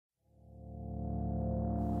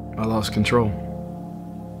I lost control.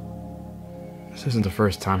 This isn't the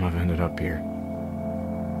first time I've ended up here.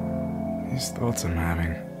 These thoughts I'm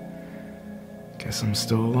having. Guess I'm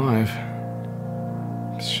still alive.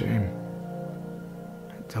 It's a shame.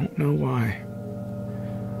 I don't know why.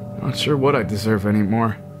 Not sure what I deserve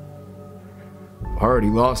anymore.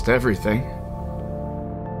 Already lost everything.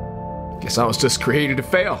 Guess I was just created to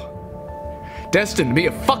fail. Destined to be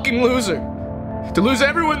a fucking loser. To lose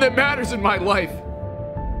everyone that matters in my life.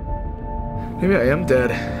 Maybe I am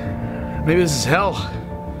dead. Maybe this is hell.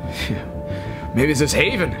 Maybe this is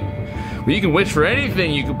Haven, where you can wish for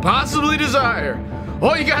anything you could possibly desire.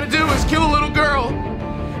 All you gotta do is kill a little girl.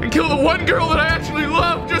 And kill the one girl that I actually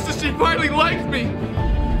love just as she finally liked me.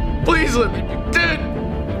 Please let me be dead.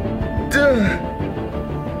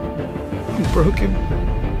 I'm broken.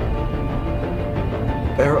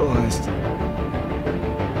 Paralyzed. I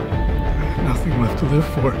have nothing left to live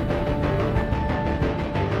for.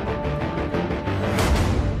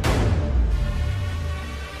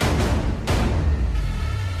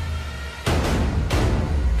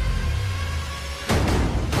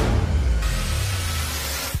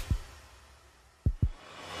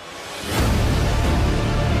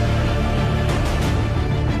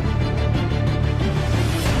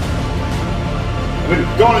 I've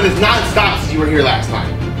been going to this non-stop since you were here last time.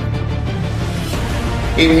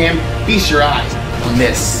 Abraham, feast your eyes on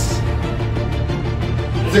this.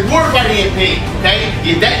 It's a glorified EMP, okay?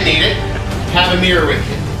 You detonate it, have a mirror with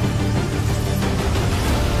you.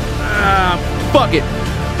 Fuck it.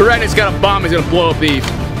 Baratnik's got a bomb, he's gonna blow up Eve.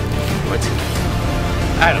 What?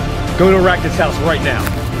 Adam, go to Arachnid's house right now.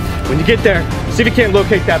 When you get there, see if you can't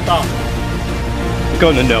locate that bomb. You're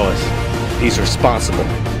going to Noah's. He's responsible.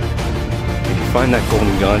 If you find that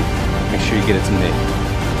golden gun, make sure you get it to me.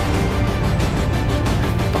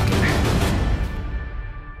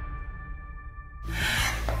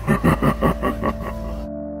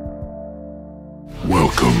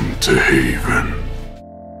 Welcome to Haven.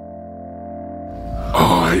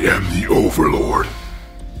 I am the Overlord.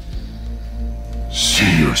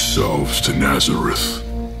 See yourselves to Nazareth.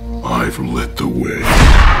 I've lit the way.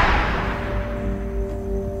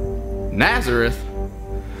 Nazareth?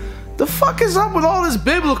 The fuck is up with all this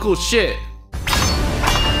biblical shit?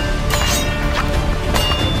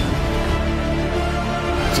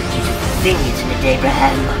 It's a beautiful thing, isn't it,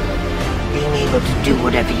 Abraham? Being able to do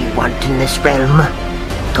whatever you want in this realm.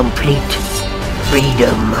 Complete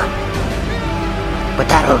freedom. But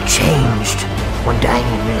that all changed when dying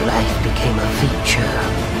in real life became a feature.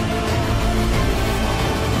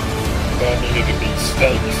 There needed to be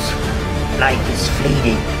stakes. Life is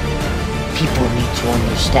fleeting. People need to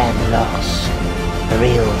understand loss. A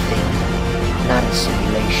real thing, not a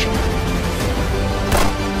simulation.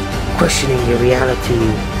 Questioning your reality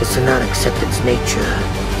is to not accept its nature.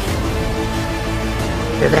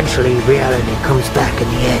 Eventually, reality comes back in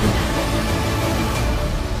the end.